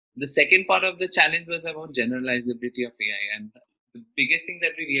The second part of the challenge was about generalizability of AI. And the biggest thing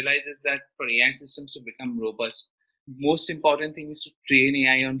that we realized is that for AI systems to become robust, most important thing is to train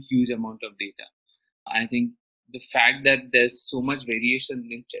AI on huge amount of data. I think the fact that there's so much variation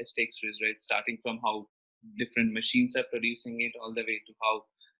in chest X-rays, right, starting from how different machines are producing it, all the way to how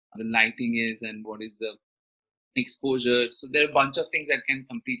the lighting is and what is the exposure. So there are a bunch of things that can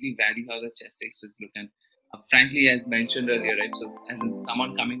completely vary how the chest X-rays look. And frankly, as mentioned earlier, right, so as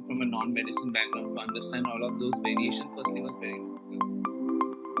someone coming from a non-medicine background, to understand all of those variations firstly was very difficult.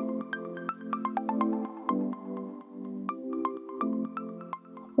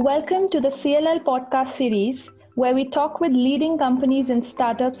 Welcome to the CLL Podcast Series, where we talk with leading companies and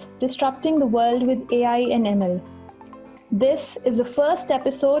startups disrupting the world with AI and ML. This is the first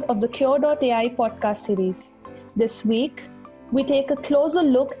episode of the Qure.ai Podcast Series. This week, we take a closer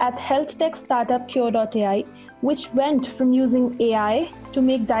look at Healthtech startup Qure.ai, which went from using AI to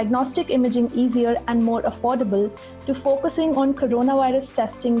make diagnostic imaging easier and more affordable to focusing on coronavirus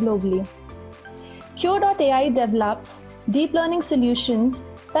testing globally. Qure.ai develops deep learning solutions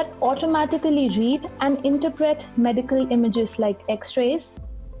that automatically read and interpret medical images like X-rays,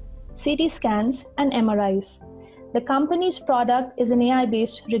 CT scans, and MRIs. The company's product is an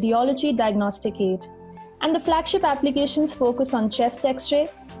AI-based radiology diagnostic aid, and the flagship applications focus on chest X-ray,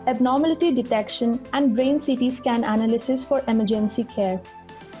 abnormality detection, and brain CT scan analysis for emergency care.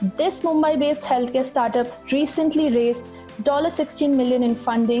 This Mumbai-based healthcare startup recently raised $16 million in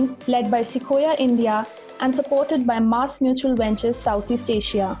funding led by Sequoia India and supported by MassMutual Ventures Southeast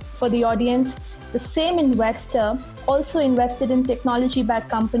Asia. For the audience, the same investor also invested in technology-backed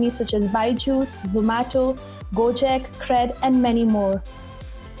companies such as Byju, Zomato, Gojek, CRED, and many more.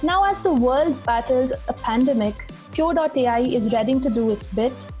 Now, as the world battles a pandemic, Qure.ai is ready to do its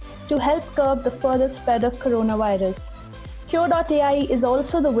bit to help curb the further spread of coronavirus. Qure.ai is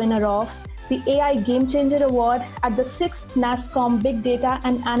also the winner of the AI Game Changer Award at the 6th NASSCOM Big Data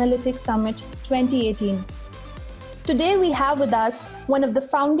and Analytics Summit 2018. Today we have with us one of the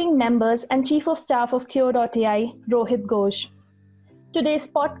founding members and Chief of Staff of Qure.ai, Rohit Ghosh. Today's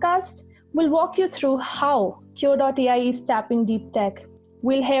podcast will walk you through how Qure.ai is tapping deep tech.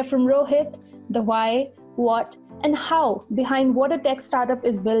 We'll hear from Rohit the why, what, and how behind what a tech startup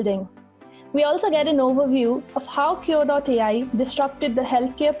is building. We also get an overview of how Qure.ai disrupted the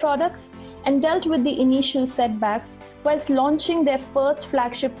healthcare products and dealt with the initial setbacks whilst launching their first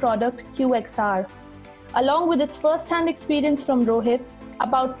flagship product, QXR, along with its first-hand experience from Rohit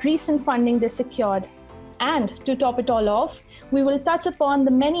about recent funding they secured. And to top it all off, we will touch upon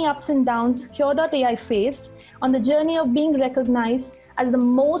the many ups and downs Qure.ai faced on the journey of being recognized as the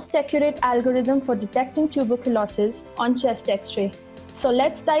most accurate algorithm for detecting tuberculosis on chest X-ray. So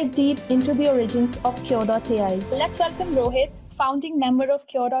let's dive deep into the origins of Qure.ai. Let's welcome Rohit, founding member of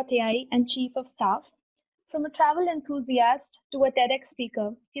Qure.ai and Chief of Staff. From a travel enthusiast to a TEDx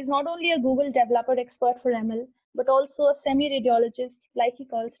speaker, he's not only a Google developer expert for ML, but also a semi-radiologist, like he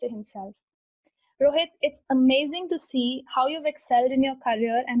calls to himself. Rohit, it's amazing to see how you've excelled in your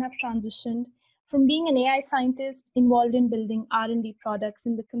career and have transitioned from being an AI scientist involved in building R&D products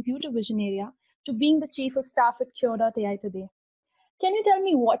in the computer vision area to being the Chief of Staff at Qure.ai today. Can you tell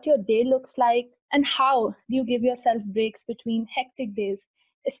me what your day looks like and how do you give yourself breaks between hectic days,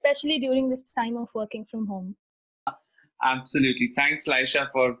 especially during this time of working from home? Absolutely. Thanks,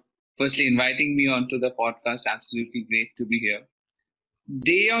 Laisha, for firstly inviting me onto the podcast. Absolutely great to be here.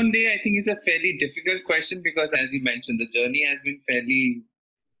 Day on day, I think is a fairly difficult question because, as you mentioned, the journey has been fairly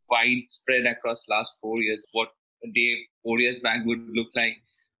widespread across last 4 years. What a day 4 years back would look like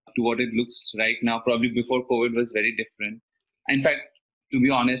to what it looks right now, probably before COVID was very different. In fact, to be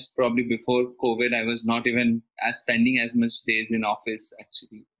honest, probably before COVID, I was not even spending as much days in office.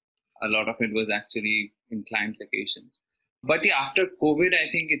 Actually, a lot of it was actually in client locations. But yeah, after COVID, I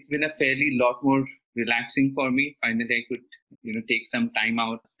think it's been a fairly lot more relaxing for me. Finally, I could take some time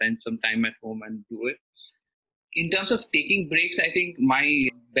out, spend some time at home, and do it. In terms of taking breaks, I think my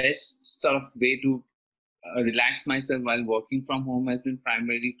best sort of way to relax myself while working from home has been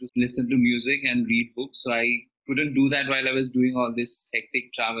primarily to listen to music and read books. So I couldn't do that while I was doing all this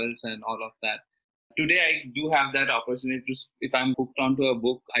hectic travels and all of that. Today I do have that opportunity to, if I'm hooked onto a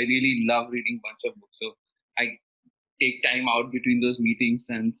book, I really love reading a bunch of books. So I take time out between those meetings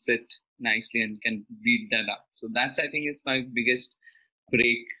and sit nicely and can read that up. So that's, I think, is my biggest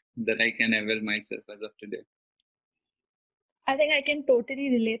break that I can avail myself as of today. I think I can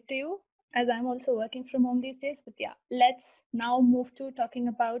totally relate to you as I'm also working from home these days. But yeah, let's now move to talking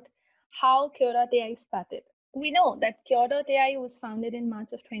about how Qure.ai started. We know that Qure.ai was founded in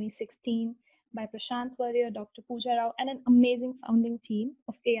March of 2016 by Prashant Warrior, Dr. Pooja Rao, and an amazing founding team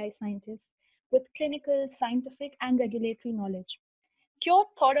of AI scientists with clinical, scientific, and regulatory knowledge. Qure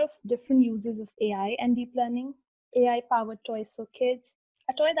thought of different uses of AI and deep learning, AI powered toys for kids,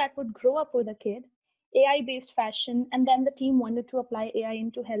 a toy that would grow up with a kid, AI based fashion, and then the team wanted to apply AI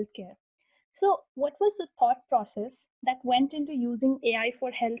into healthcare. So, what was the thought process that went into using AI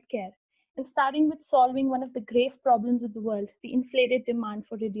for healthcare and starting with solving one of the grave problems of the world, the inflated demand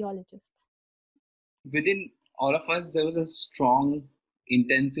for radiologists? Within all of us, there was a strong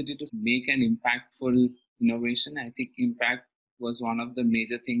intensity to make an impactful innovation. I think impact was one of the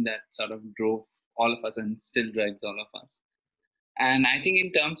major things that sort of drove all of us and still drives all of us. And I think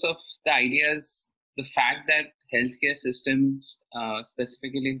in terms of the ideas, the fact that healthcare systems,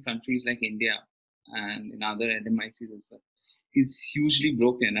 specifically in countries like India and in other NMICs as well, is hugely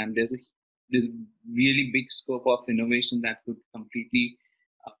broken, and there's really big scope of innovation that could completely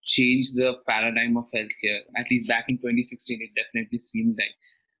change the paradigm of healthcare. At least back in 2016, it definitely seemed like.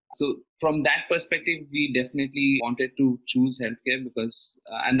 So from that perspective, we definitely wanted to choose healthcare because,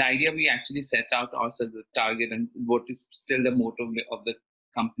 and the idea we actually set out ourselves the target and what is still the motto of the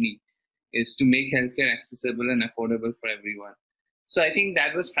company is to make healthcare accessible and affordable for everyone. So I think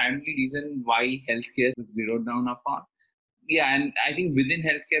that was primarily reason why healthcare was zeroed down upon. Yeah, and I think within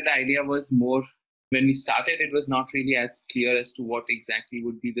healthcare, the idea was more when we started, it was not really as clear as to what exactly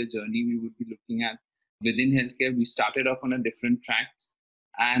would be the journey we would be looking at within healthcare. We started off on a different track.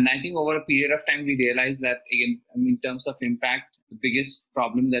 And I think over a period of time, we realized that, again, in terms of impact, the biggest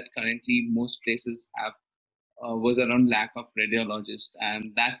problem that currently most places have was around lack of radiologists.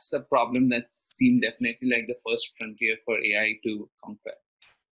 And that's a problem that seemed definitely like the first frontier for AI to conquer.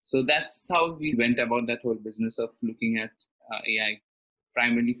 So that's how we went about that whole business of looking at AI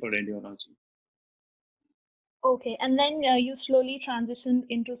primarily for radiology. Okay, and then you slowly transitioned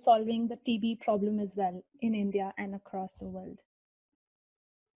into solving the TB problem as well in India and across the world.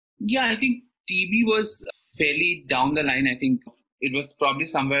 Yeah, I think TB was fairly down the line. I think it was probably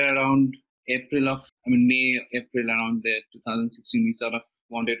somewhere around May, April around there, 2016. We sort of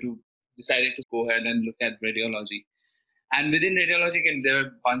decided to go ahead and look at radiology. And within radiology, again, there are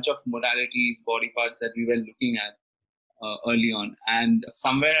a bunch of modalities, body parts that we were looking at early on. And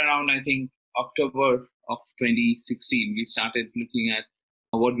somewhere around, I think, October of 2016, we started looking at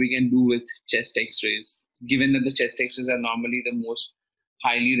what we can do with chest x-rays, given that the chest x-rays are normally the most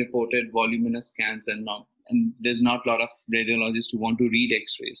highly reported voluminous scans and there's not a lot of radiologists who want to read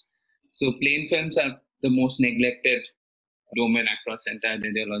x-rays. So plain films are the most neglected domain across entire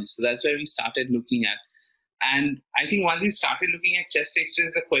radiology. So that's where we started looking at. And I think once we started looking at chest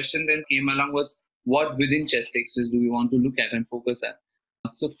x-rays, the question then came along was, what within chest x-rays do we want to look at and focus at?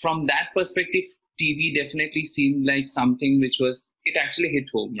 So from that perspective, TB definitely seemed like something it actually hit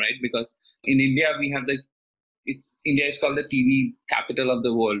home, right? Because in India, India is called the TB capital of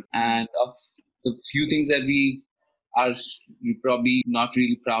the world. And of the few things that we are probably not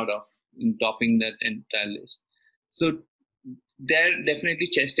really proud of in topping that entire list. So there definitely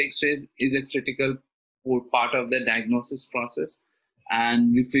chest x-rays is a critical part of the diagnosis process.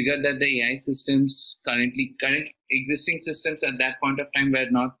 And we figured that the AI systems, current existing systems at that point of time were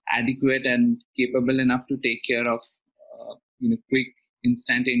not adequate and capable enough to take care of quick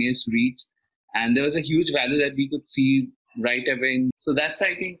instantaneous reads. And there was a huge value that we could see right away. So that's,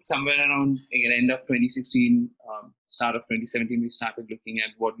 I think, somewhere around end of 2016, start of 2017, we started looking at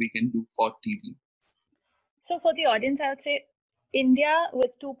what we can do for TB. So for the audience, I would say India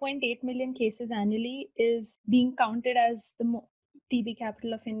with 2.8 million cases annually is being counted as the TB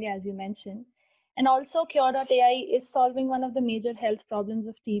capital of India, as you mentioned. And also Qure.ai is solving one of the major health problems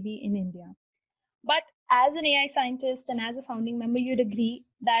of TB in India. But as an AI scientist and as a founding member, you'd agree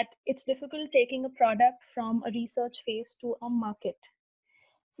that it's difficult taking a product from a research phase to a market.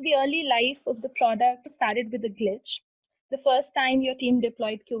 So the early life of the product started with a glitch. The first time your team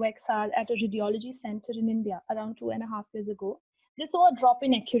deployed QXR at a radiology center in India around 2.5 years ago, they saw a drop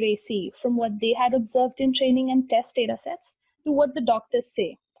in accuracy from what they had observed in training and test datasets to what the doctors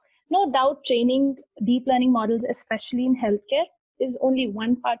say. No doubt training deep learning models, especially in healthcare, is only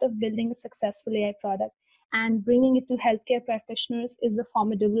one part of building a successful AI product, and bringing it to healthcare practitioners is a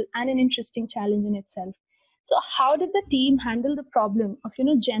formidable and an interesting challenge in itself. So how did the team handle the problem of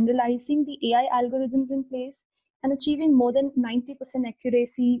generalizing the AI algorithms in place and achieving more than 90%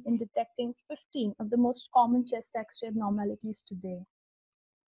 accuracy in detecting 15 of the most common chest X-ray abnormalities today?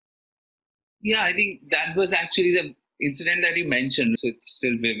 Yeah, I think that was actually the incident that you mentioned. So it's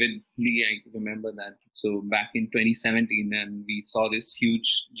still vividly, I remember that. So back in 2017, and we saw this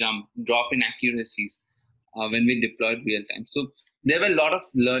huge drop in accuracies when we deployed real time. So There were a lot of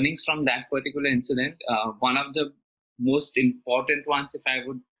learnings from that particular incident. One of the most important ones, if I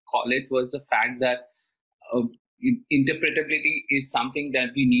would call it, was the fact that uh, interpretability is something that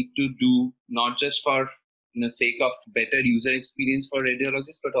we need to do not just for the sake of better user experience for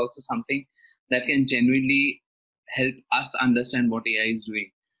radiologists, but also something that can genuinely help us understand what AI is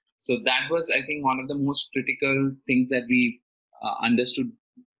doing. So that was, I think, one of the most critical things that we understood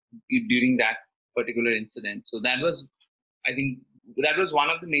during that particular incident. So that was, I think, that was one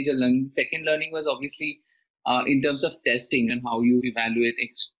of the major learnings. Second learning was obviously in terms of testing and how you evaluate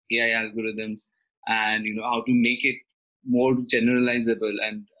AI algorithms, and how to make it more generalizable.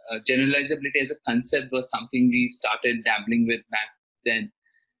 And generalizability as a concept was something we started dabbling with back then.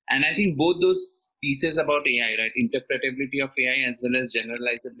 And I think both those pieces about AI, right, interpretability of AI as well as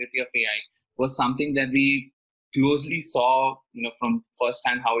generalizability of AI, was something that we closely saw, from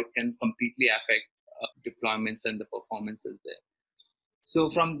firsthand how it can completely affect deployments and the performances there. So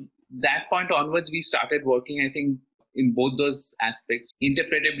from that point onwards, we started working, I think, in both those aspects.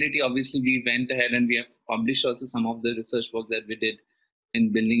 Interpretability, obviously, we went ahead and we have published also some of the research work that we did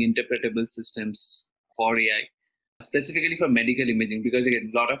in building interpretable systems for AI, specifically for medical imaging, because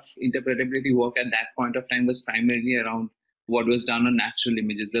again, a lot of interpretability work at that point of time was primarily around what was done on natural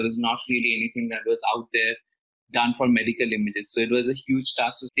images. There was not really anything that was out there done for medical images. So it was a huge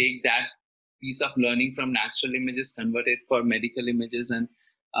task to take that piece of learning from natural images, convert it for medical images, and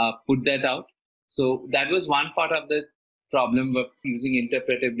put that out. So that was one part of the problem of using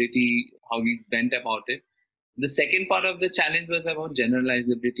interpretability, how we went about it. The second part of the challenge was about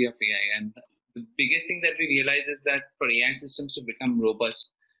generalizability of AI. And the biggest thing that we realized is that for AI systems to become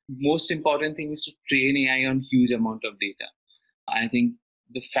robust, most important thing is to train AI on huge amount of data. I think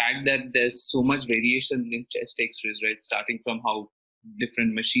the fact that there's so much variation in chest x-rays, right, starting from how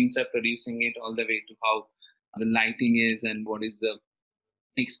different machines are producing it all the way to how the lighting is and what is the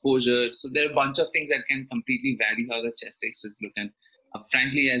exposure. So there are a bunch of things that can completely vary how the chest x-rays look. And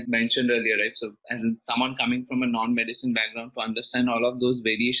frankly, as mentioned earlier, right, so as someone coming from a non-medicine background, to understand all of those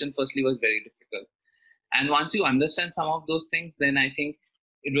variation firstly was very difficult. And once you understand some of those things, then I think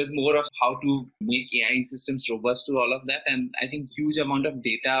it was more of how to make AI systems robust to all of that. And I think huge amount of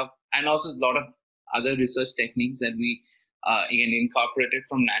data and also a lot of other research techniques that we again incorporated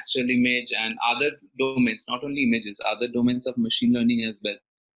from natural image and other domains, not only images, other domains of machine learning as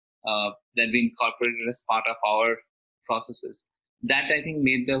well, that we incorporated as part of our processes. That I think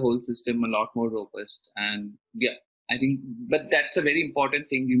made the whole system a lot more robust. And yeah, I think, but that's a very important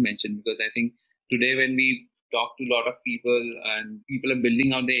thing you mentioned, because I think today when we talk to a lot of people and people are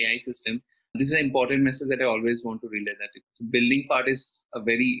building out the AI system, this is an important message that I always want to relay, that the building part is a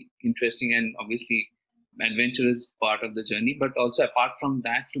very interesting and obviously adventurous part of the journey, but also apart from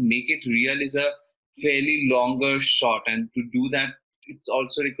that, to make it real is a fairly longer shot. And to do that, it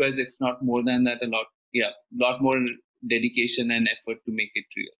also requires, if not more than that, a lot more dedication and effort to make it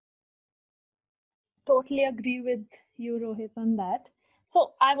real. Totally agree with you, Rohit, on that.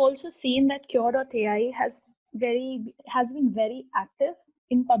 So I've also seen that Qure.ai has been very active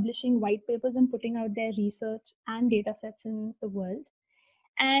in publishing white papers and putting out their research and data sets in the world.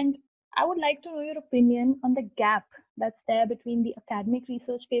 And I would like to know your opinion on the gap that's there between the academic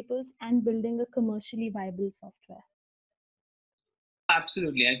research papers and building a commercially viable software.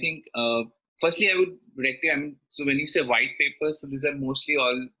 Absolutely. I think, firstly, I would recommend, so when you say white papers, so these are mostly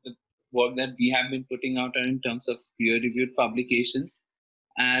all the work that we have been putting out in terms of peer-reviewed publications.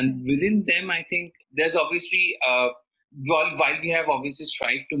 And within them, I think there's obviously, while we have obviously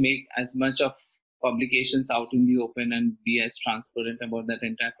strived to make as much of publications out in the open and be as transparent about that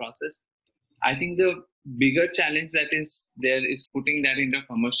entire process, I think the bigger challenge that is there is putting that into a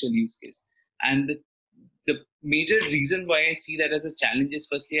commercial use case. And the major reason why I see that as a challenge is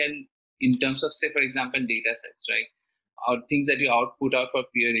firstly, in terms of, say, for example, data sets, right, or things that you output out for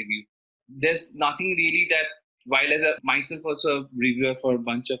peer review. There's nothing really that, while as a myself also a reviewer for a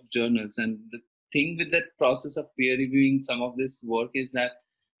bunch of journals, and the thing with that process of peer reviewing some of this work is that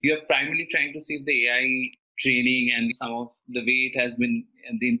you are primarily trying to see if the AI training and some of the way it has been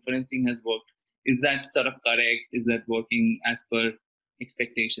and the inferencing has worked, is that sort of correct? Is that working as per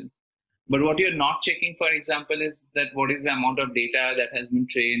expectations? But what you're not checking, for example, is that what is the amount of data that has been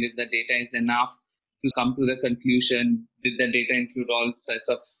trained, if the data is enough to come to the conclusion, did the data include all sorts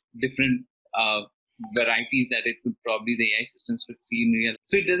of different varieties that it could probably the AI systems could see in real.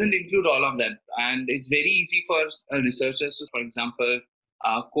 So it doesn't include all of that. And it's very easy for researchers to, for example,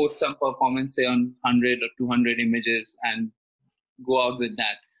 quote some performance, say on 100 or 200 images and go out with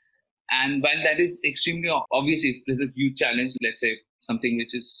that. And while that is extremely obvious, if there's a huge challenge, let's say something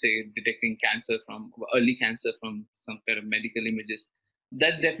which is, say, detecting early cancer from some kind of medical images.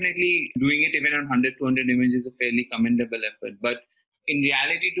 That's definitely doing it even on 100, 200 images is a fairly commendable effort. But in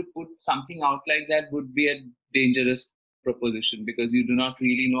reality, to put something out like that would be a dangerous proposition because you do not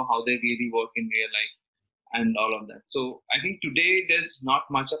really know how they really work in real life and all of that. So I think today there's not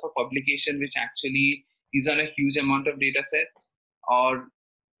much of a publication which actually is on a huge amount of data sets, or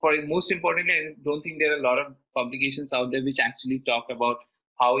for most importantly, I don't think there are a lot of publications out there which actually talk about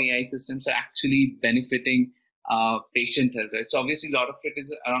how AI systems are actually benefiting patient health. Right? So obviously a lot of it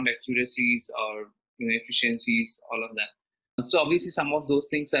is around accuracies or efficiencies, all of that. So obviously some of those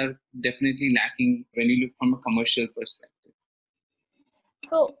things are definitely lacking when you look from a commercial perspective.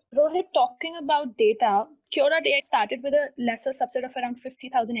 So, Rohit, talking about data, Qure.ai started with a lesser subset of around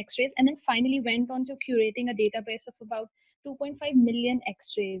 50,000 X-rays and then finally went on to curating a database of about 2.5 million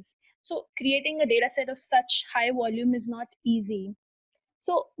X-rays. So, creating a data set of such high volume is not easy.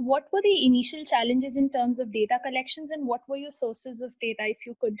 So, what were the initial challenges in terms of data collections and what were your sources of data, if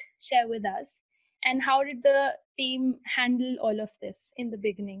you could share with us? And how did the team handle all of this in the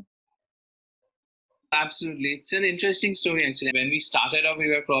beginning? Absolutely. It's an interesting story actually. When we started off, we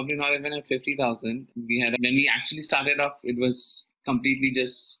were probably not even at 50,000. When we actually started off, it was completely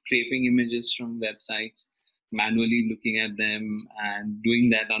just scraping images from websites, manually looking at them and doing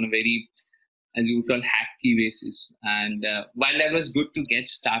that on a very, as you would call, hacky basis. And while that was good to get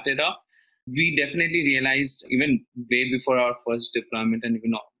started off, we definitely realized even way before our first deployment and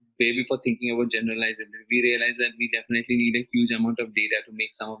even way before thinking about generalizability, we realized that we definitely need a huge amount of data to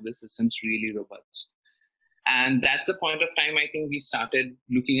make some of the systems really robust. And that's the point of time I think we started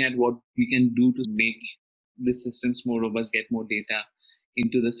looking at what we can do to make the systems more robust, get more data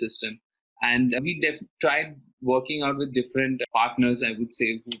into the system. And we tried working out with different partners, I would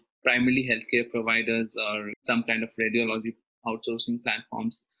say, who primarily healthcare providers or some kind of radiology outsourcing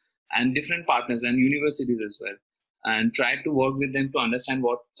platforms and different partners and universities as well. And tried to work with them to understand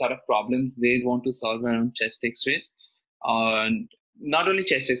what sort of problems they want to solve around chest x-rays. And not only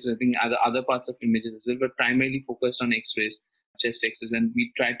chest x-rays, I think other parts of images as well, but primarily focused on x-rays, chest x-rays, and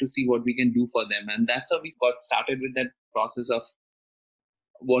we tried to see what we can do for them. And that's how we got started with that process of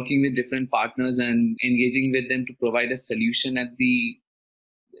working with different partners and engaging with them to provide a solution at the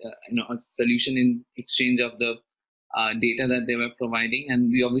a solution in exchange of the data that they were providing. And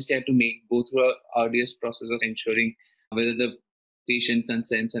we obviously had to go through a arduous process of ensuring whether the patient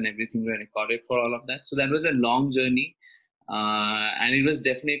consents and everything were recorded for all of that. So that was a long journey. And it was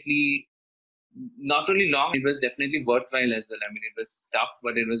definitely not only long, it was definitely worthwhile as well. I mean, it was tough,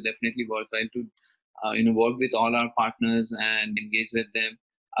 but it was definitely worthwhile to work with all our partners and engage with them.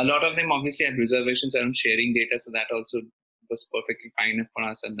 A lot of them obviously had reservations around sharing data, so that also was perfectly fine for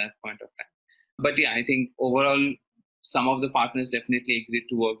us at that point of time. But yeah, I think overall, some of the partners definitely agreed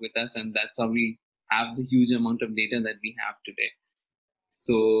to work with us, and that's how we have the huge amount of data that we have today.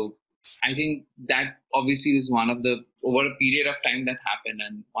 So I think that obviously is one of the over a period of time that happened.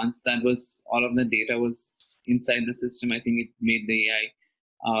 And once that was all of the data was inside the system, I think it made the AI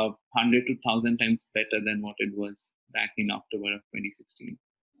 100 to 1,000 times better than what it was back in October of 2016.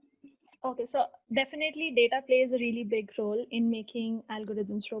 Okay, so definitely data plays a really big role in making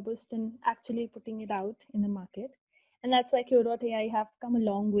algorithms robust and actually putting it out in the market. And that's why Qure.ai have come a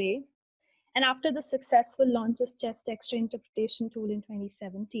long way. And after the successful launch of chest X-ray interpretation tool in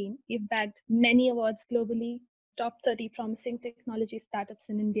 2017, we've bagged many awards globally, top 30 promising technology startups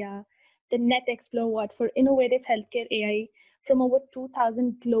in India, the Net Explore Award for Innovative Healthcare AI from over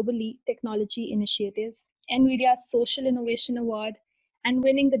 2,000 globally technology initiatives, NVIDIA's Social Innovation Award, and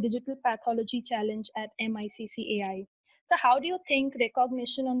winning the Digital Pathology Challenge at MICC-AI. So how do you think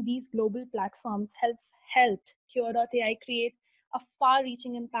recognition on these global platforms helped Qure.ai create a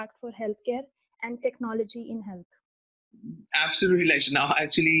far-reaching impact for healthcare and technology in health? Absolutely, like now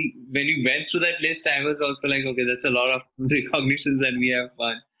actually when you went through that list, I was also like, okay, that's a lot of recognitions that we have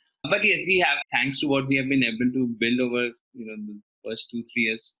won. But yes, we have, thanks to what we have been able to build over the first 2-3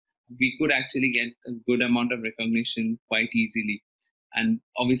 years, we could actually get a good amount of recognition quite easily, and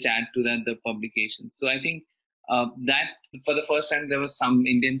obviously add to that the publications. So I think that for the first time there was some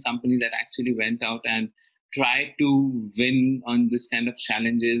Indian company that actually went out and try to win on this kind of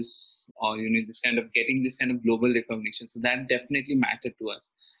challenges, or this kind of getting this kind of global recognition. So that definitely mattered to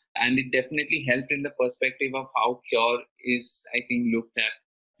us, and it definitely helped in the perspective of how Qure is, I think, looked at.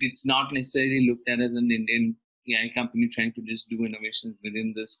 It's not necessarily looked at as an Indian AI company trying to just do innovations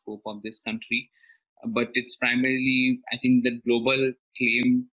within the scope of this country, but it's primarily, I think, the global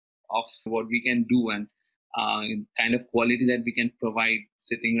claim of what we can do and kind of quality that we can provide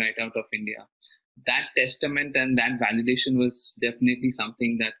sitting right out of India. that testament and that validation was definitely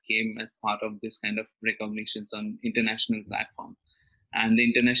something that came as part of this kind of recognitions on international platform and the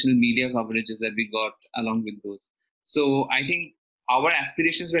international media coverages that we got along with those. So I think our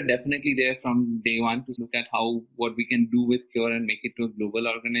aspirations were definitely there from day one to look at what we can do with Qure and make it to a global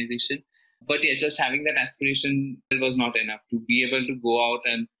organization. But yeah, just having that aspiration was not enough. To be able to go out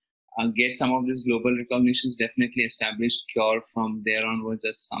and get some of these global recognitions, definitely established Qure from there onwards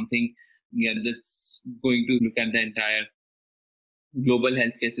as something that's going to look at the entire global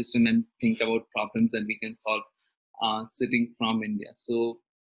healthcare system and think about problems that we can solve sitting from India. So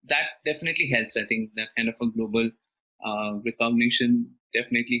that definitely helps. I think that kind of a global recognition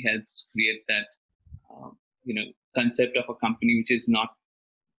definitely helps create that concept of a company which is not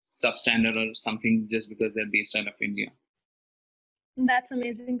substandard or something just because they're based out of India. That's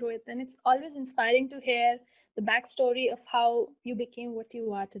amazing, Rohit. And it's always inspiring to hear the backstory of how you became what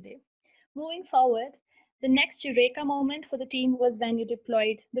you are today. Moving forward, the next eureka moment for the team was when you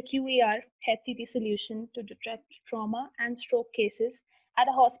deployed the QER HCT solution to detect trauma and stroke cases at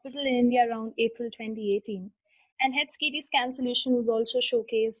a hospital in India around April 2018. And HCT scan solution was also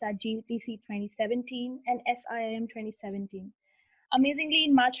showcased at GTC 2017 and SIIM 2017. Amazingly,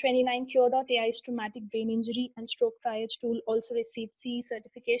 in March 29, Qure.ai's traumatic brain injury and stroke triage tool also received CE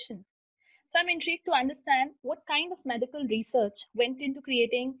certification. So I'm intrigued to understand what kind of medical research went into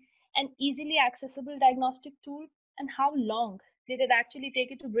creating an easily accessible diagnostic tool, and how long did it actually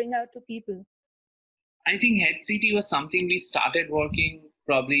take it to bring out to people? I think HCT was something we started working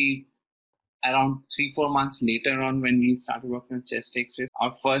probably around 3-4 months later on when we started working on chest X-rays.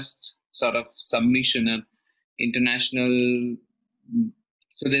 Our first sort of submission of international.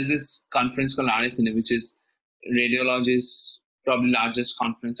 So there's this conference called RSNA, which is radiology's probably largest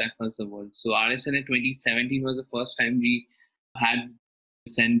conference across the world. So RSNA 2017 was the first time we had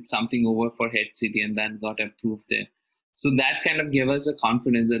sent something over for HCT and that got approved there. So that kind of gave us a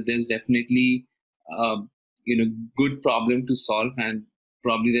confidence that there's definitely good problem to solve, and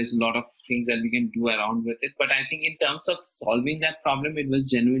probably there's a lot of things that we can do around with it. But I think in terms of solving that problem, it was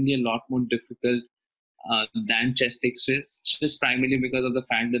genuinely a lot more difficult than chest X-rays, just primarily because of the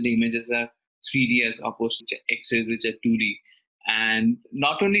fact that the images are 3D as opposed to X-rays, which are 2D. And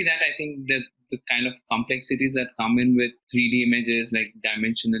not only that, I think that the kind of complexities that come in with 3D images like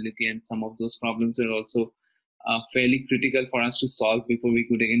dimensionality and some of those problems are also fairly critical for us to solve before we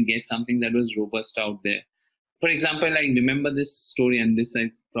could again get something that was robust out there. For example, I remember this story, and this I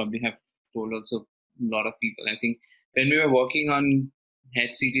probably have told also a lot of people. I think when we were working on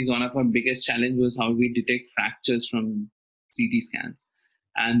HCTs, one of our biggest challenges was how we detect fractures from CT scans.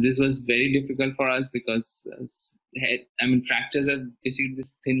 And this was very difficult for us because, fractures are basically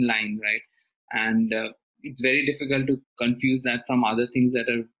this thin line, right? And it's very difficult to confuse that from other things that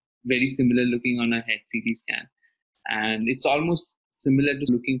are very similar looking on a head CT scan. And it's almost similar to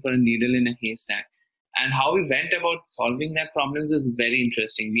looking for a needle in a haystack. And how we went about solving that problem was very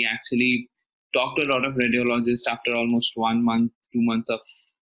interesting. We actually talked to a lot of radiologists after almost 1 month, 2 months of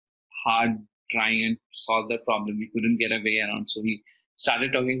hard trying and solve that problem. We couldn't get a way around. So we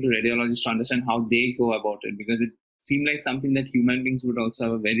started talking to radiologists to understand how they go about it, because it seemed like something that human beings would also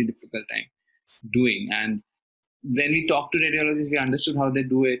have a very difficult time doing. And when we talked to radiologists, we understood how they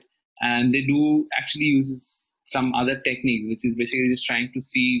do it. And they do actually use some other techniques, which is basically just trying to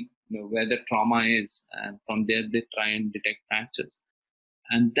see where the trauma is. And from there, they try and detect fractures.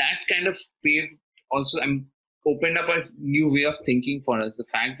 And that kind of paved also opened up a new way of thinking for us. The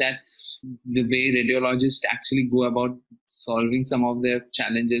fact that the way radiologists actually go about solving some of their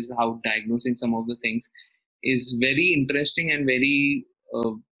challenges, how diagnosing some of the things is very interesting and very,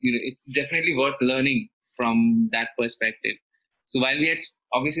 it's definitely worth learning from that perspective. So while we had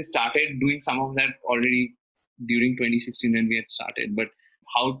obviously started doing some of that already during 2016 when we had started, but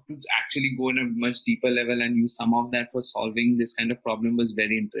how to actually go in a much deeper level and use some of that for solving this kind of problem was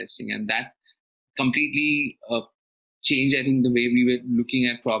very interesting. And that completely changed, I think, the way we were looking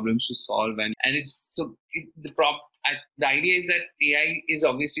at problems to solve. And it's so the idea is that AI is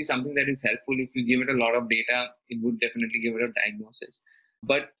obviously something that is helpful. If you give it a lot of data, it would definitely give it a diagnosis.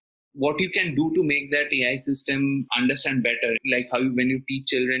 But what you can do to make that AI system understand better, like how when you teach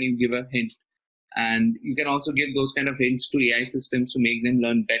children, you give a hint. And you can also give those kind of hints to AI systems to make them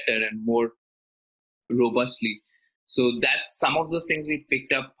learn better and more robustly. So that's some of those things we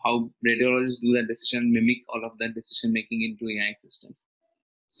picked up, how radiologists do that decision, mimic all of that decision making into AI systems.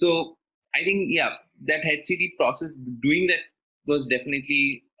 So I think, that HCT process, doing that was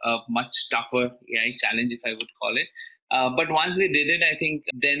definitely a much tougher AI challenge, if I would call it. But once we did it, I think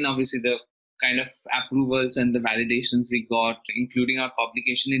then obviously the kind of approvals and the validations we got, including our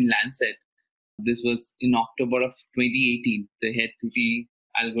publication in Lancet, This was in October of 2018. The head city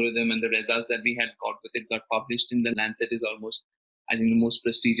algorithm and the results that we had got with it got published in the Lancet, is almost, I think, the most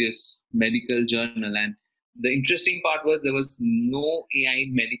prestigious medical journal. And the interesting part was there was no AI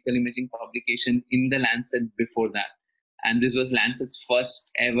medical imaging publication in the Lancet before that. And this was Lancet's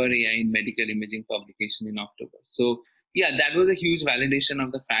first ever AI medical imaging publication in October. So yeah, that was a huge validation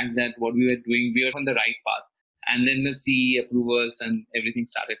of the fact that what we were doing, we were on the right path. And then the CE approvals and everything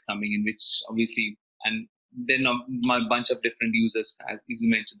started coming in, which obviously, and then a bunch of different users, as you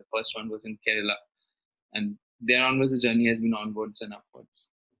mentioned, the first one was in Kerala. And there onwards, the journey has been onwards and upwards.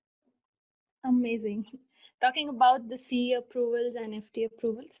 Amazing. Talking about the CE approvals and FDA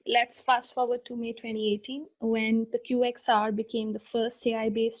approvals, let's fast forward to May 2018 when the QXR became the first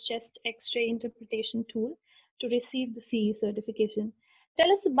AI-based chest X-ray interpretation tool to receive the CE certification.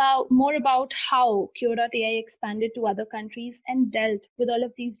 Tell us more about how Qure.ai expanded to other countries and dealt with all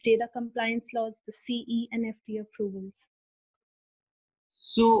of these data compliance laws, the CE and FDA approvals.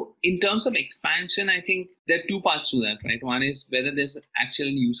 So in terms of expansion, I think there are two parts to that, right? One is whether there's an actual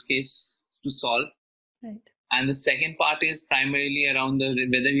use case to solve. Right. And the second part is primarily around whether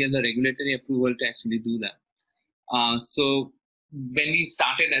we have the regulatory approval to actually do that. So when we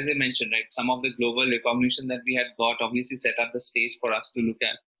started, as I mentioned, right, some of the global recognition that we had got obviously set up the stage for us to look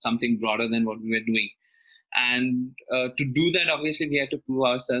at something broader than what we were doing. And to do that, obviously, we had to prove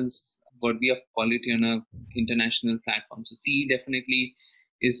ourselves worthy of quality on an international platform. So CE definitely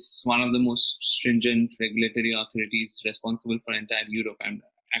is one of the most stringent regulatory authorities responsible for entire Europe, and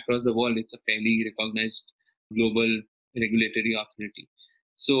across the world, it's a fairly recognized global regulatory authority.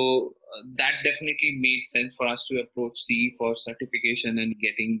 So that definitely made sense for us to approach CE for certification and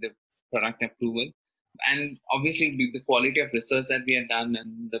getting the product approval. And obviously, with the quality of research that we had done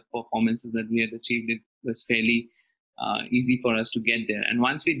and the performances that we had achieved, it was fairly easy for us to get there. And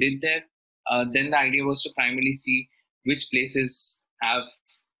once we did that, then the idea was to primarily see which places have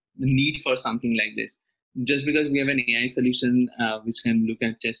the need for something like this. Just because we have an AI solution which can look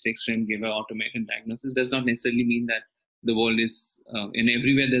at chest X-ray and give an automated diagnosis does not necessarily mean that the world is, in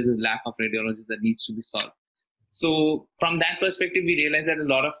everywhere there's a lack of radiologists that needs to be solved. So from that perspective, we realized that a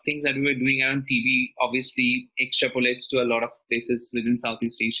lot of things that we were doing around TB obviously extrapolates to a lot of places within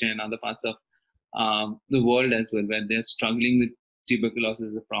Southeast Asia and other parts of the world as well, where they're struggling with tuberculosis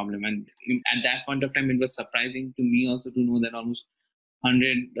as a problem. And at that point of time, it was surprising to me also to know that almost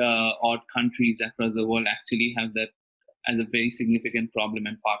 100 odd countries across the world actually have that as a very significant problem,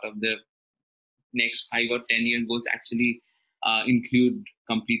 and part of their next 5 or 10 year goals actually include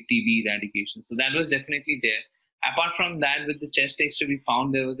complete TB eradication. So that was definitely there. Apart from that, with the chest X-ray, we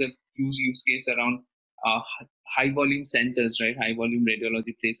found there was a huge use case around high volume centers, right? High volume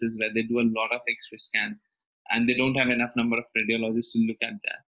radiology places where they do a lot of X-ray scans and they don't have enough number of radiologists to look at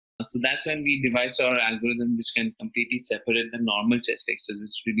that. So that's when we devised our algorithm, which can completely separate the normal chest X-rays,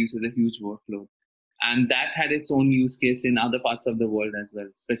 which reduces a huge workload. And that had its own use case in other parts of the world as well,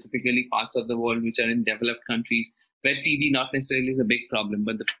 specifically parts of the world which are in developed countries where TB not necessarily is a big problem,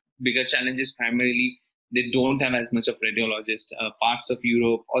 but the bigger challenge is primarily they don't have as much of radiologists. Parts of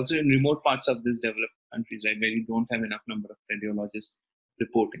Europe, also in remote parts of these developed countries, right, where you don't have enough number of radiologists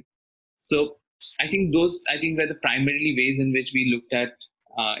reporting. So I think were the primarily ways in which we looked at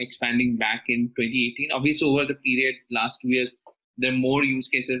expanding back in 2018. Obviously, over the period last 2 years, there are more use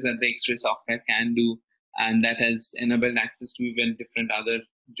cases that the X-ray software can do, and that has enabled access to even different other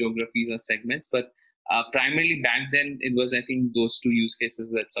geographies or segments. But primarily back then, it was, I think, those two use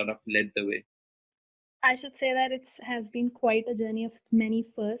cases that sort of led the way. I should say that it has been quite a journey of many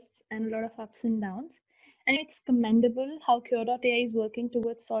firsts and a lot of ups and downs. And it's commendable how Qure.ai is working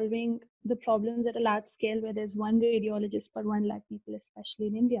towards solving the problems at a large scale where there's one radiologist per 1 lakh people, especially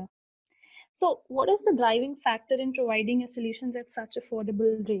in India. So what is the driving factor in providing a solutions at such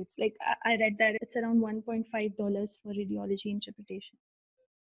affordable rates? Like I read that it's around $1.5 for radiology interpretation.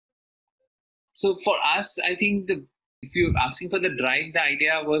 So for us, I think if you're asking for the drive, the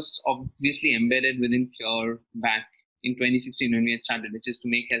idea was obviously embedded within Qure back in 2016 when we had started, which is to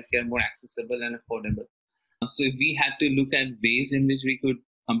make healthcare more accessible and affordable. So if we had to look at ways in which we could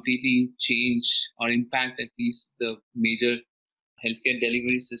completely change or impact at least the major healthcare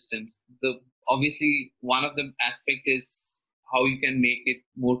delivery systems, obviously one of the aspect is how you can make it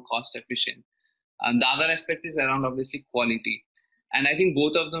more cost efficient. And the other aspect is around obviously quality. And I think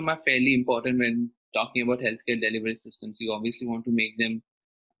both of them are fairly important when talking about healthcare delivery systems. You obviously want to make them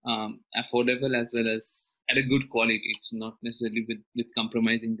affordable as well as at a good quality. It's not necessarily with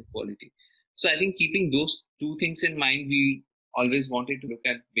compromising the quality. So I think keeping those two things in mind, we always wanted to look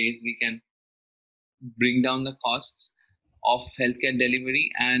at ways we can bring down the costs of healthcare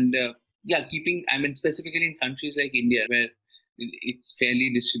delivery and specifically in countries like India, where it's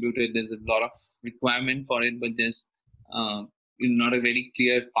fairly distributed, there's a lot of requirement for it, but there's not a very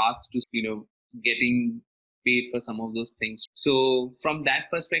clear path to, getting paid for some of those things. So from that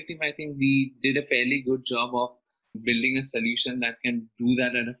perspective, I think we did a fairly good job of building a solution that can do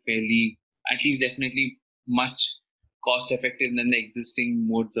that at a fairly, at least definitely much cost effective than the existing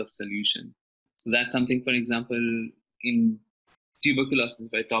modes of solution. So that's something, for example, in tuberculosis,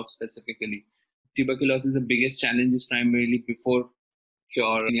 if I talk specifically. Tuberculosis, the biggest challenge is primarily before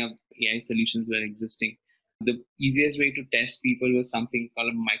Qure, any of AI solutions were existing. The easiest way to test people was something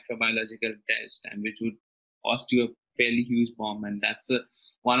called a microbiological test, and which would cost you a fairly huge bomb. And that's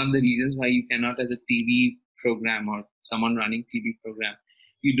one of the reasons why you cannot, as a TB program or someone running TB program,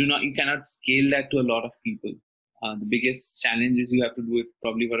 you cannot scale that to a lot of people. The biggest challenge is you have to do it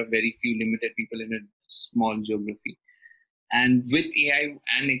probably for a very few limited people in a small geography. And with AI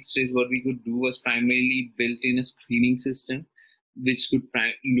and X-rays, what we could do was primarily built in a screening system, which could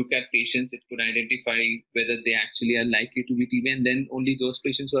look at patients. It could identify whether they actually are likely to be TB, and then only those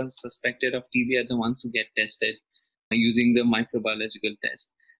patients who are suspected of TB are the ones who get tested using the microbiological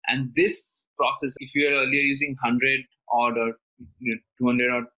test. And this process, if you are earlier using 100 odd or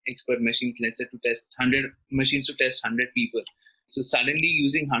 200 odd expert machines, let's say, to test 100 machines to test 100 people. So suddenly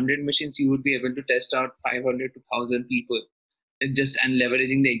using 100 machines, you would be able to test out 500 to 1,000 people, and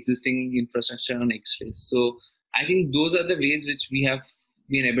leveraging the existing infrastructure on X-rays. So I think those are the ways which we have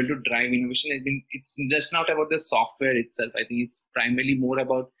been able to drive innovation. It's just not about the software itself. I think it's primarily more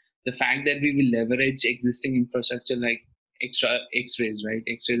about the fact that we will leverage existing infrastructure like extra X-rays, right?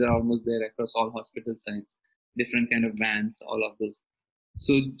 X-rays are almost there across all hospital sites, different kind of vans, all of those.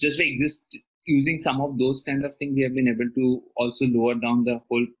 So just by using some of those kind of things, we have been able to also lower down the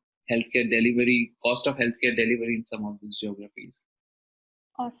whole cost of healthcare delivery in some of these geographies.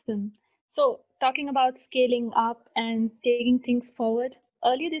 Awesome. So, talking about scaling up and taking things forward,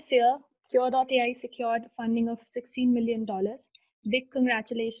 earlier this year, Qure.ai secured funding of $16 million. Big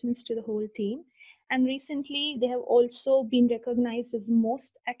congratulations to the whole team. And recently, they have also been recognized as the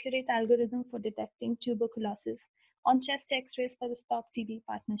most accurate algorithm for detecting tuberculosis on chest x-rays by the Stop TB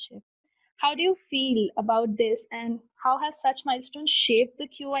partnership. How do you feel about this, and how have such milestones shaped the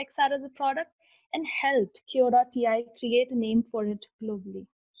QXR as a product and helped Qure.ai create a name for it globally?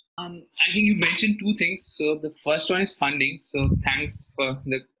 I think you mentioned two things. So the first one is funding. So thanks for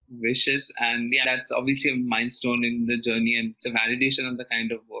the wishes. And yeah, that's obviously a milestone in the journey, and it's a validation of the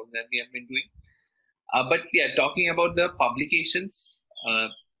kind of work that we have been doing. But yeah, talking about the publications,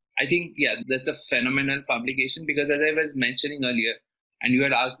 I think, yeah, that's a phenomenal publication, because as I was mentioning earlier, and you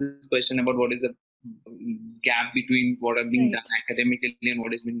had asked this question about what is the gap between what are being done academically and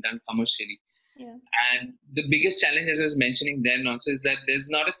what is being done commercially. Yeah. And the biggest challenge, as I was mentioning then also, is that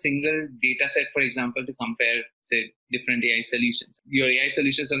there's not a single data set, for example, to compare, say, different AI solutions. Your AI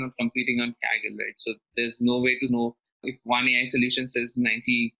solutions are not competing on Kaggle, right? So there's no way to know if one AI solution says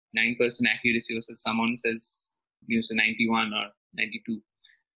 99% accuracy versus someone says, say 91 or 92.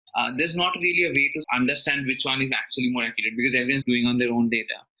 There's not really a way to understand which one is actually more accurate, because everyone's doing on their own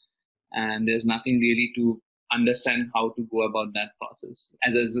data. And there's nothing really to understand how to go about that process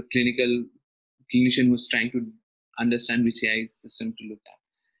as a clinician who's trying to understand which AI system to look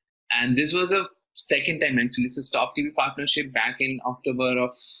at. And this was a second time, actually. It's a Stop TB partnership back in October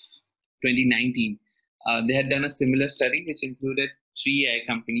of 2019. They had done a similar study, which included 3 AI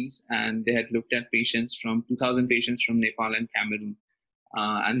companies, and they had looked at 2,000 patients from Nepal and Cameroon.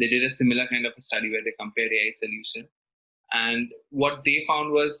 And they did a similar kind of a study where they compared AI solution. And what they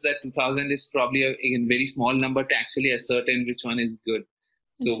found was that 2,000 is probably a very small number to actually ascertain which one is good.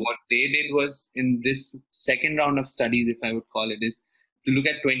 So what they did was, in this second round of studies, if I would call it, is to look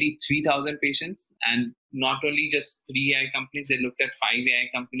at 23,000 patients, and not only just 3 AI companies, they looked at 5 AI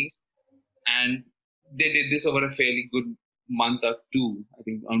companies, and they did this over a fairly good month or two. I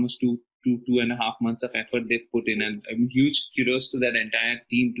think almost two and a half months of effort they put in, and I'm huge kudos to that entire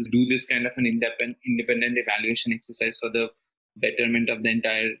team to do this kind of an independent evaluation exercise for the betterment of the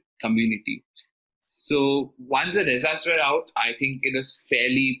entire community. So once the results were out, I think it was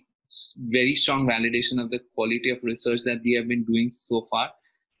very strong validation of the quality of research that we have been doing so far.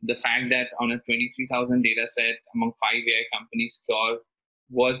 The fact that on a 23,000 data set among 5 AI companies, Qure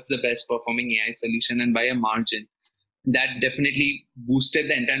was the best performing AI solution, and by a margin. That definitely boosted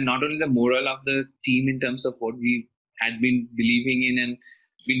the entire, not only the morale of the team in terms of what we had been believing in and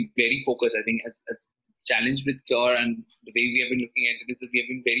been very focused. I think as challenge with Qure and the way we have been looking at it is that we have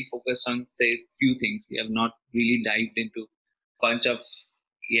been very focused on, say, few things. We have not really dived into a bunch of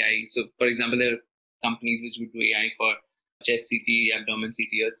AI. So, for example, there are companies which would do AI for chest CT, abdomen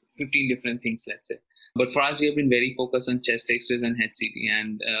CT, or 15 different things, let's say. But for us, we have been very focused on chest X-rays and head CT.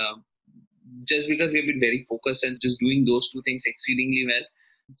 And just because we have been very focused and just doing those two things exceedingly well,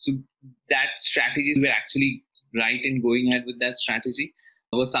 so that strategy, we were actually right in going ahead with that strategy,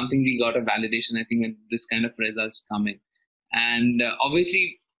 was something we got a validation, I think, when this kind of results come in. And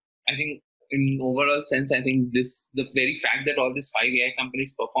obviously, I think in overall sense, I think the very fact that all these 5 AI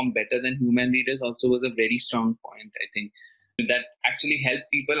companies perform better than human readers also was a very strong point, I think, that actually helped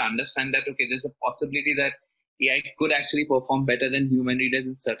people understand that, okay, there's a possibility that AI could actually perform better than human readers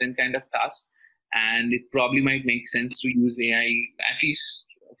in certain kind of tasks. And it probably might make sense to use AI, at least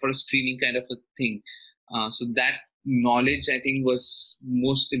for a screening kind of a thing. So that knowledge, I think, was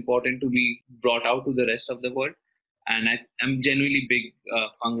most important to be brought out to the rest of the world. And I'm genuinely big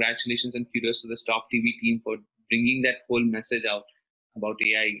congratulations and kudos to the Stop TV team for bringing that whole message out about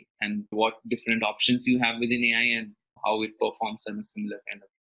AI and what different options you have within AI and how it performs in a similar kind of.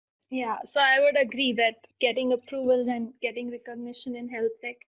 Yeah, so I would agree that getting approval and getting recognition in health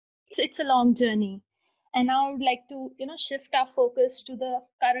tech, it's a long journey. And now I would like to, shift our focus to the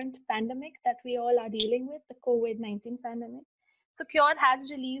current pandemic that we all are dealing with, the COVID-19 pandemic. So Qure has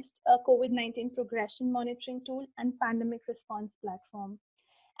released a COVID-19 progression monitoring tool and pandemic response platform.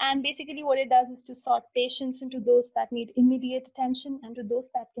 And basically what it does is to sort patients into those that need immediate attention and to those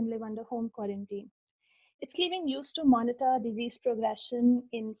that can live under home quarantine. It's being used to monitor disease progression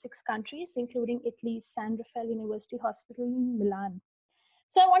in 6 countries, including Italy's San Raffaele University Hospital in Milan.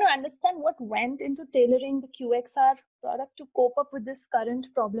 So I want to understand what went into tailoring the QXR product to cope up with this current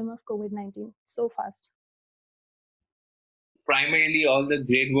problem of COVID-19 so fast. Primarily, all the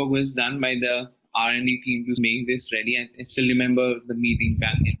great work was done by the R&D team to make this ready. I still remember the meeting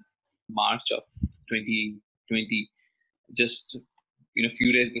back in March of 2020, just a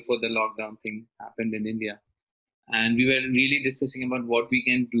few days before the lockdown thing happened in India. And we were really discussing about what we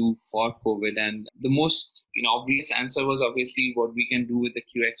can do for COVID. And the most obvious answer was obviously what we can do with the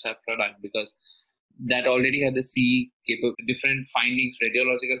QXR product, because that already had the CE capable. Different findings,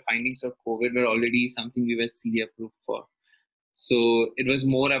 radiological findings of COVID were already something we were CE approved for. So it was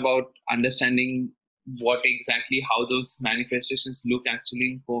more about understanding how those manifestations look actually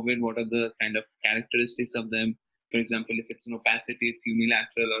in COVID, what are the kind of characteristics of them. For example, if it's an opacity, it's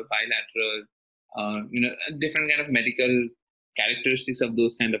unilateral or bilateral, different kind of medical characteristics of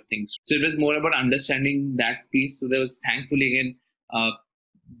those kind of things. So it was more about understanding that piece. So there was, thankfully, again,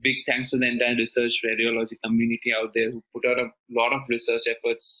 big thanks to the entire research radiology community out there who put out a lot of research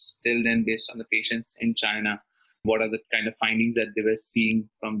efforts till then based on the patients in China. What are the kind of findings that they were seeing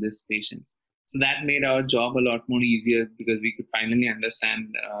from these patients? So that made our job a lot more easier because we could finally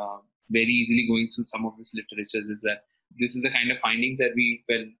understand very easily going through some of this literature is that this is the kind of findings that we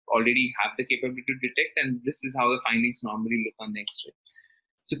already have the capability to detect, and this is how the findings normally look on the X-ray.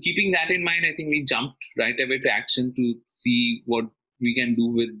 So keeping that in mind, I think we jumped right away to action to see what we can do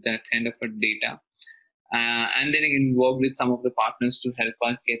with that kind of a data. And then again, work with some of the partners to help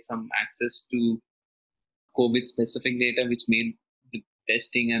us get some access to COVID-specific data, which made the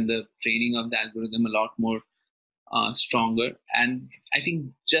testing and the training of the algorithm a lot more stronger. And I think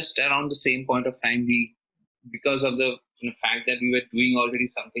just around the same point of time, because of the fact that we were doing already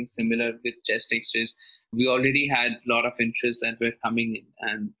something similar with chest X-rays, we already had a lot of interest that were coming in.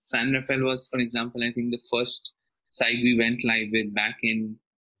 And San Rafael was, for example, I think the first site we went live with back in,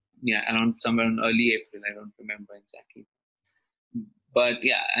 around somewhere in early April. I don't remember exactly. But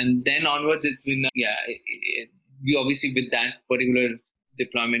and then onwards, it's been, we obviously with that particular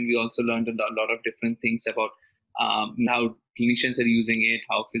deployment, we also learned a lot of different things about how clinicians are using it,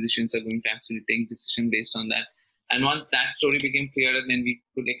 how physicians are going to actually take decision based on that. And once that story became clearer, then we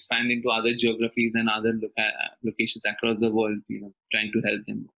could expand into other geographies and other locations across the world, trying to help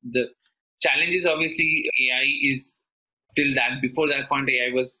them. The challenge is obviously AI is before that point,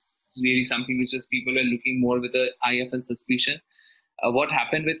 AI was really something which was people were looking more with an eye of a suspicion. What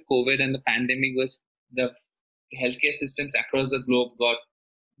happened with COVID and the pandemic was the healthcare systems across the globe got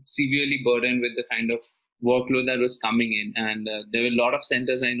severely burdened with the kind of workload that was coming in. And there were a lot of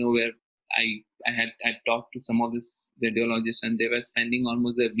centers I know where I had talked to some of these radiologists, and they were spending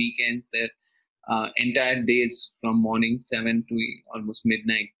almost their weekends, their entire days from morning 7 to almost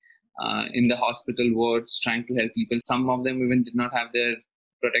midnight in the hospital wards trying to help people. Some of them even did not have their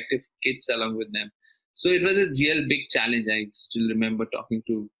protective kits along with them. So it was a real big challenge. I still remember talking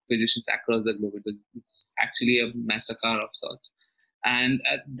to physicians across the globe. It was actually a massacre of sorts. And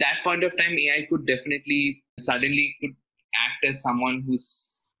at that point of time, AI could definitely suddenly could act as someone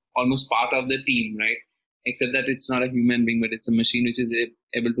who's almost part of the team, right? Except that it's not a human being, but it's a machine which is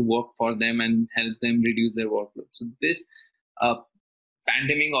able to work for them and help them reduce their workload. So this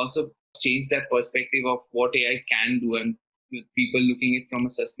pandemic also changed that perspective of what AI can do, and people looking at it from a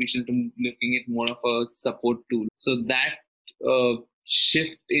suspicion to looking at more of a support tool. So that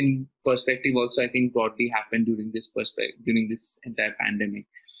shift in perspective also, I think, broadly happened during this entire pandemic.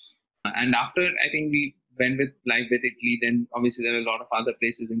 And after, I think we went with live with Italy, then obviously there were a lot of other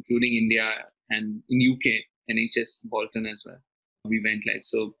places, including India and in UK, NHS Bolton as well. We went live.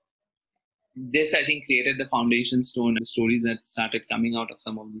 So this, I think, created the foundation stone, the stories that started coming out of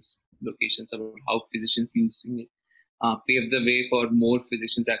some of these locations about how physicians using it paved the way for more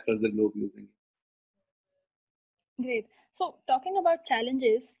physicians across the globe using it. Great. So, talking about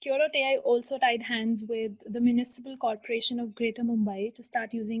challenges, Qure.ai also tied hands with the Municipal Corporation of Greater Mumbai to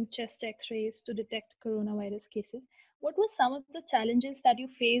start using chest X-rays to detect coronavirus cases. What were some of the challenges that you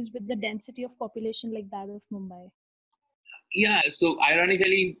faced with the density of population like that of Mumbai? Yeah, so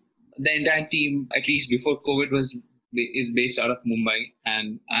ironically, the entire team, at least before COVID, is based out of Mumbai,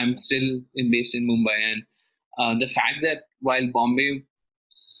 and I'm still based in Mumbai. And the fact that while Bombay,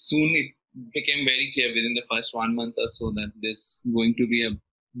 soon it became very clear within the first 1 month or so that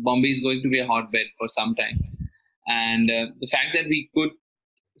Bombay is going to be a hotbed for some time, and the fact that we could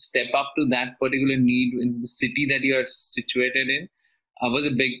step up to that particular need in the city that you are situated in was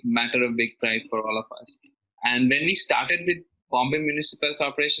a big matter of big pride for all of us. And when we started with Bombay Municipal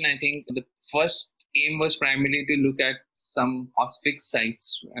Corporation, I think the first aim was primarily to look at some hospice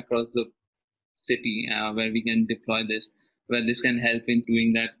sites across the city where we can deploy this, where this can help in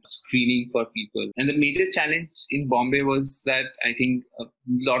doing that screening for people. And the major challenge in Bombay was that I think a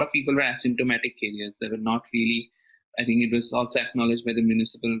lot of people were asymptomatic carriers. They were not really, I think it was also acknowledged by the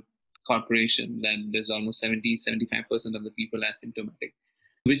municipal corporation that there's almost 70-75% of the people asymptomatic,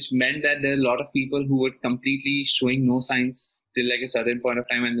 which meant that there are a lot of people who were completely showing no signs till like a certain point of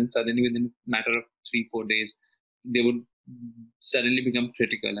time, and then suddenly within a matter of 3-4 days, they would suddenly become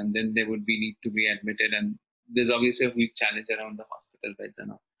critical, and then they would be need to be admitted. And there's obviously a huge challenge around the hospital beds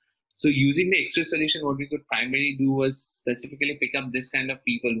and all. So using the X-ray solution, what we could primarily do was specifically pick up this kind of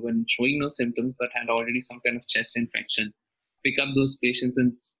people who were showing no symptoms but had already some kind of chest infection, pick up those patients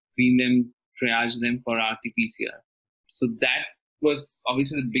and screen them, triage them for RT-PCR. So that was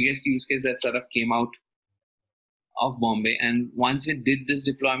obviously the biggest use case that sort of came out of Bombay. And once we did this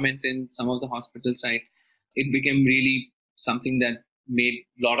deployment in some of the hospital site, it became really something that made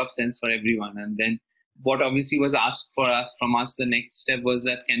a lot of sense for everyone. And then what obviously was asked from us, the next step was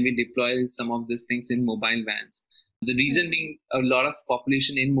that can we deploy some of these things in mobile vans? The reason being a lot of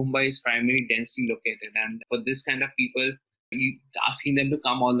population in Mumbai is primarily densely located. And for this kind of people, asking them to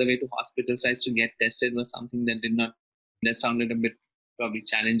come all the way to hospital sites to get tested was something that sounded a bit probably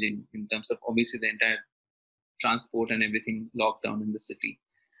challenging in terms of obviously the entire transport and everything locked down in the city.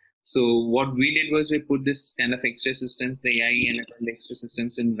 So what we did was we put this kind of X-ray systems, the AI and X-ray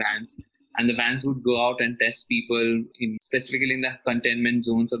systems in vans, and the vans would go out and test people specifically in the containment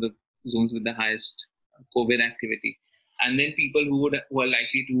zones or the zones with the highest COVID activity. And then people who are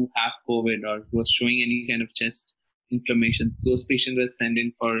likely to have COVID or who are showing any kind of chest inflammation, those patients were sent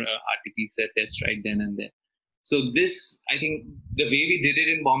in for RT-PCR test right then and there. So this, I think, the way we did it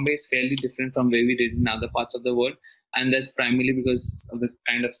in Bombay is fairly different from where we did in other parts of the world. And that's primarily because of the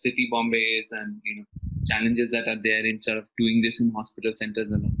kind of city Bombay is and challenges that are there in sort of doing this in hospital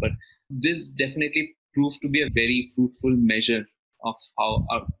centers and all. But this definitely proved to be a very fruitful measure of how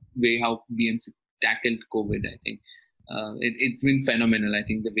BMC tackled COVID. I think it's been phenomenal. I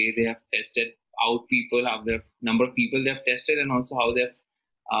think the way they have tested out people, how the number of people they've tested, and also how they've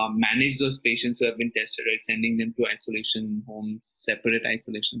manage those patients who have been tested, right? Sending them to isolation homes, separate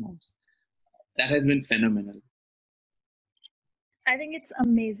isolation homes. That has been phenomenal. I think it's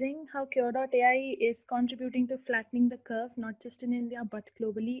amazing how Qure.ai is contributing to flattening the curve, not just in India, but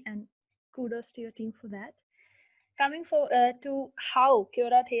globally. And kudos to your team for that. Coming to how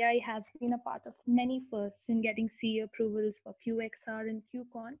Qure.ai has been a part of many firsts in getting CE approvals for QXR and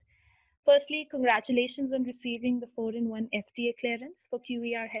QCon. Firstly, congratulations on receiving the 4-in-1 FDA clearance for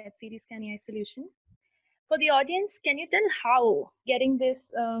QER Head CT scan AI solution. For the audience, can you tell how getting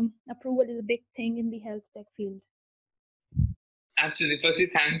this approval is a big thing in the health tech field? Absolutely. Firstly,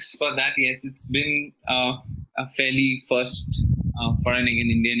 thanks for that. Yes, it's been a fairly first for an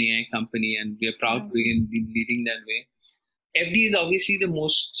Indian AI company, and we are proud to be leading that way. FDA is obviously the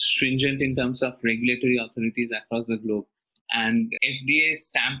most stringent in terms of regulatory authorities across the globe. And FDA's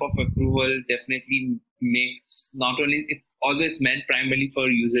stamp of approval definitely makes although it's meant primarily for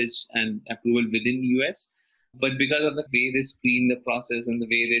usage and approval within US, but because of the way they screen the process and the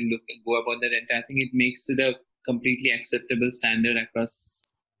way they go about that, I think it makes it a completely acceptable standard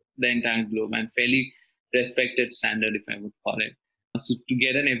across the entire globe and fairly respected standard, if I would call it. So to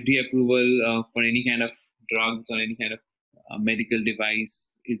get an FDA approval for any kind of drugs or any kind of medical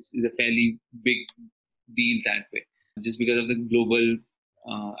device is a fairly big deal that way, just because of the global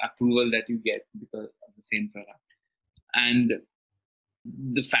approval that you get because of the same product. And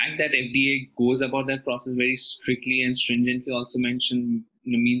the fact that FDA goes about that process very strictly and stringently also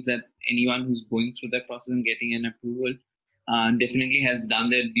means that anyone who's going through that process and getting an approval definitely has done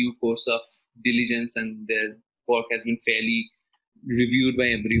their due course of diligence, and their work has been fairly reviewed by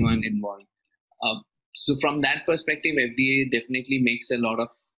everyone involved. So from that perspective, FDA definitely makes a lot of,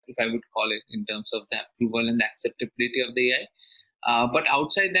 if I would call it, in terms of the approval and the acceptability of the AI. But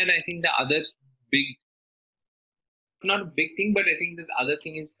outside that, I think the other big, not a big thing, but I think the other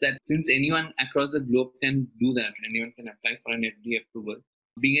thing is that since anyone across the globe can do that, anyone can apply for an FDA approval,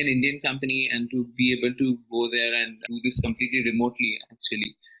 being an Indian company and to be able to go there and do this completely remotely,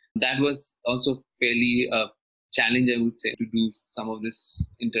 actually, that was also fairly a challenge, I would say, to do some of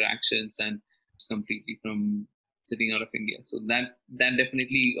these interactions and completely from sitting out of India. So that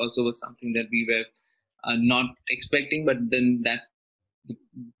definitely also was something that we were not expecting, but then that the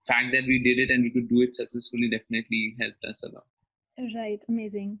fact that we did it and we could do it successfully definitely helped us a lot. Right,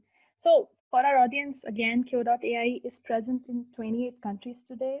 amazing. So, for our audience, again, Qure.ai is present in 28 countries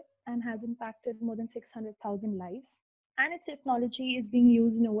today and has impacted more than 600,000 lives. And its technology is being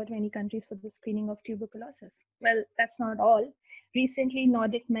used in over 20 countries for the screening of tuberculosis. Well, that's not all. Recently,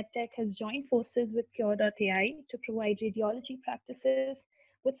 Nordic MedTech has joined forces with Qure.ai to provide radiology practices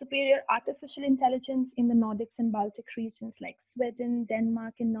with superior artificial intelligence in the Nordics and Baltic regions like Sweden,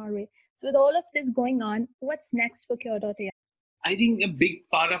 Denmark, and Norway. So, with all of this going on, what's next for Qure.ai? I think a big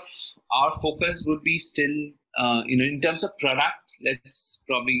part of our focus would be still, in terms of product, let's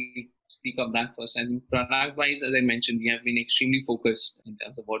probably speak of that first. I think product-wise, as I mentioned, we have been extremely focused in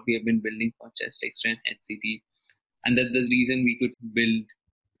terms of what we have been building for chest X-ray and head CT. And that's the reason we could build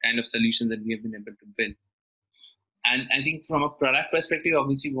kind of solutions that we have been able to build. And I think from a product perspective,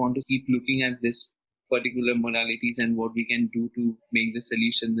 obviously, we want to keep looking at this particular modalities and what we can do to make the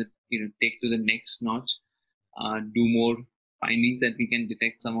solution that, take to the next notch, do more findings that we can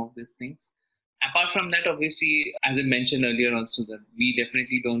detect some of these things. Apart from that, obviously, as I mentioned earlier also, that we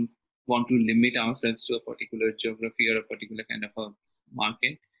definitely don't want to limit ourselves to a particular geography or a particular kind of a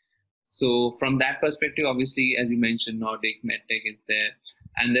market. So from that perspective, obviously, as you mentioned, Nordic MedTech is there.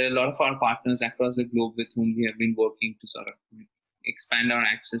 And there are a lot of our partners across the globe with whom we have been working to sort of expand our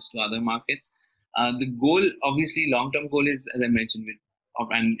access to other markets. The goal, obviously, long-term goal is, as I mentioned,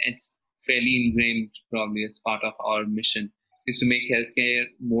 and it's fairly ingrained probably as part of our mission, is to make healthcare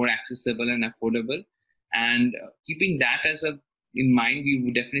more accessible and affordable. And keeping that in mind, we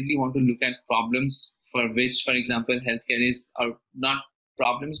would definitely want to look at problems for which, for example, healthcare are not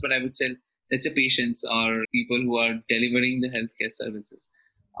problems, but I would say, let's say patients or people who are delivering the healthcare services.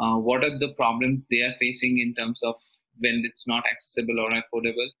 What are the problems they are facing in terms of when it's not accessible or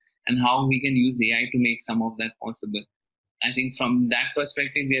affordable, and how we can use AI to make some of that possible. I think from that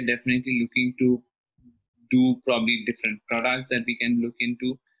perspective, we are definitely looking to do probably different products that we can look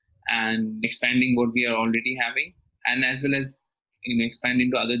into and expanding what we are already having, and as well as expand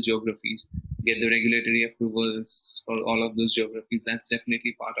into other geographies, get the regulatory approvals for all of those geographies. That's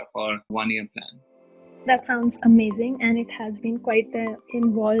definitely part of our 1-year plan. That sounds amazing, and it has been quite an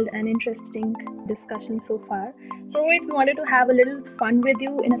involved and interesting discussion so far. So, Rohit, we wanted to have a little fun with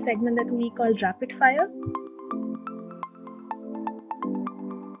you in a segment that we call Rapid Fire.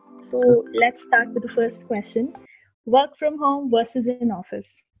 So, let's start with the first question. Work from home versus in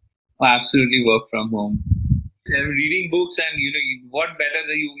office? Absolutely work from home. Reading books and, what better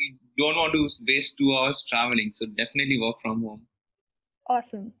than you don't want to waste 2 hours traveling. So definitely work from home.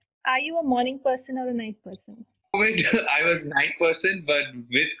 Awesome. Are you a morning person or a night person? COVID, I was night person, but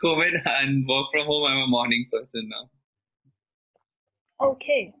with COVID and work from home, I'm a morning person now.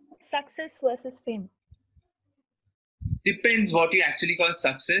 Okay. Success versus fame? Depends what you actually call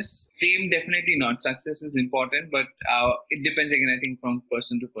success. Fame, definitely not. Success is important, but it depends again, I think, from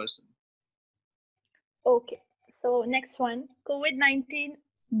person to person. Okay. So next one, COVID-19,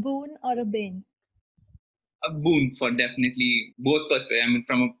 boon or a bane? A boon for definitely both perspectives. I mean,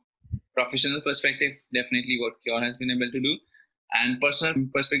 from a professional perspective, definitely what Qure has been able to do. And personal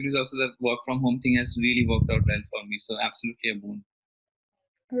perspective is also the work from home thing has really worked out well for me. So absolutely a boon.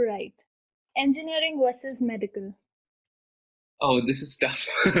 Right. Engineering versus medical? Oh, this is tough.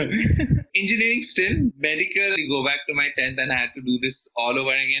 Engineering still. Medical, I go back to my 10th and I had to do this all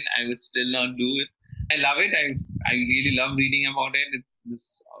over again. I would still not do it. I love it. I really love reading about it.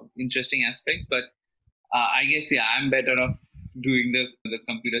 It's interesting aspects, but I guess, I'm better off doing the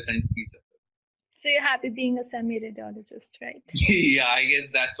computer science piece of it. So you're happy being a semi-radiologist, right? Yeah, I guess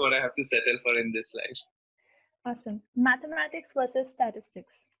that's what I have to settle for in this life. Awesome. Mathematics versus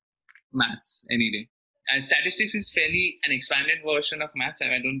statistics. Maths, any day. And statistics is fairly an expanded version of maths,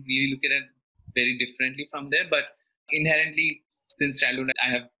 and I don't really look at it very differently from there. But inherently, since childhood, I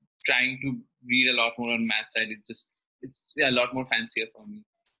have trying to read a lot more on maths side. It's a lot more fancier for me.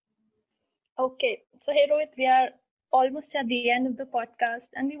 Okay. So hey Rohit, we are almost at the end of the podcast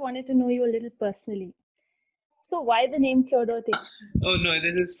and we wanted to know you a little personally. So why the name Qure.ai? Oh no,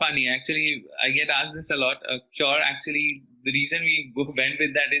 this is funny. Actually, I get asked this a lot. Cure, actually, the reason we went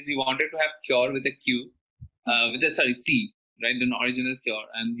with that is we wanted to have Cure with a Q, C, right? An original Cure,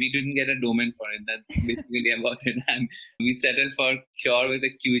 and we didn't get a domain for it. That's basically about it. And we settled for Cure with a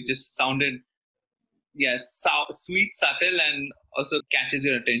Q. It just sounded, sweet, subtle, and also catches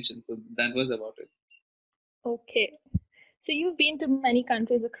your attention. So that was about it. Okay. So you've been to many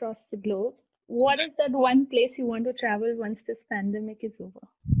countries across the globe. What is that one place you want to travel once this pandemic is over?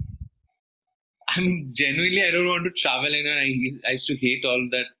 I mean, genuinely, I don't want to travel, and I used to hate all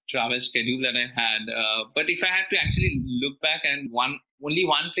that travel schedule that I had. But if I had to actually look back and only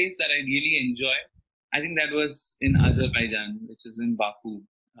one place that I really enjoy, I think that was in Azerbaijan, which is in Baku,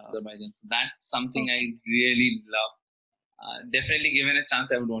 Azerbaijan. So that's something I really love. Definitely, given a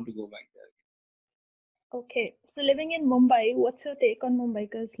chance, I would want to go back there. Okay. So living in Mumbai, what's your take on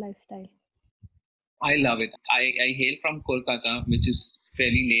Mumbaiker's lifestyle? I love it. I hail from Kolkata, which is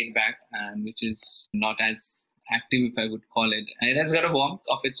fairly laid back and which is not as active, if I would call it. And it has got a warmth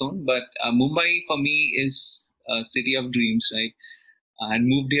of its own, but Mumbai for me is a city of dreams, right? I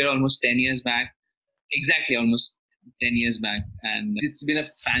moved here almost 10 years back, exactly almost 10 years back. And it's been a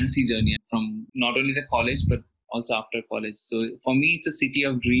fancy journey from not only the college, but also after college. So for me, it's a city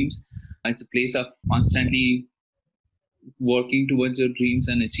of dreams. It's a place of constantly working towards your dreams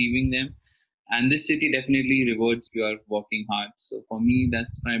and achieving them. And this city definitely rewards your working hard. So for me,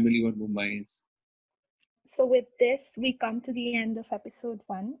 that's primarily what Mumbai is. So with this, we come to the end of episode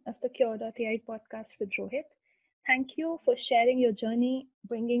 1 of the Qure.ai podcast with Rohit. Thank you for sharing your journey,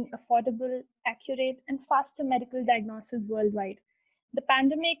 bringing affordable, accurate, and faster medical diagnosis worldwide. The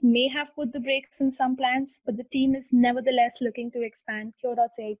pandemic may have put the brakes on some plans, but the team is nevertheless looking to expand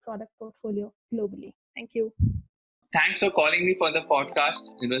Qure.ai product portfolio globally. Thank you. Thanks for calling me for the podcast.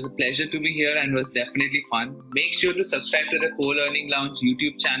 It was a pleasure to be here and was definitely fun. Make sure to subscribe to the Co-Learning Lounge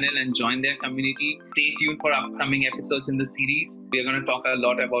YouTube channel and join their community. Stay tuned for upcoming episodes in the series. We're going to talk a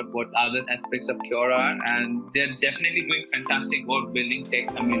lot about what other aspects of Qure are, and they're definitely doing fantastic work building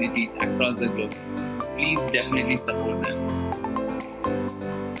tech communities across the globe. So please definitely support them.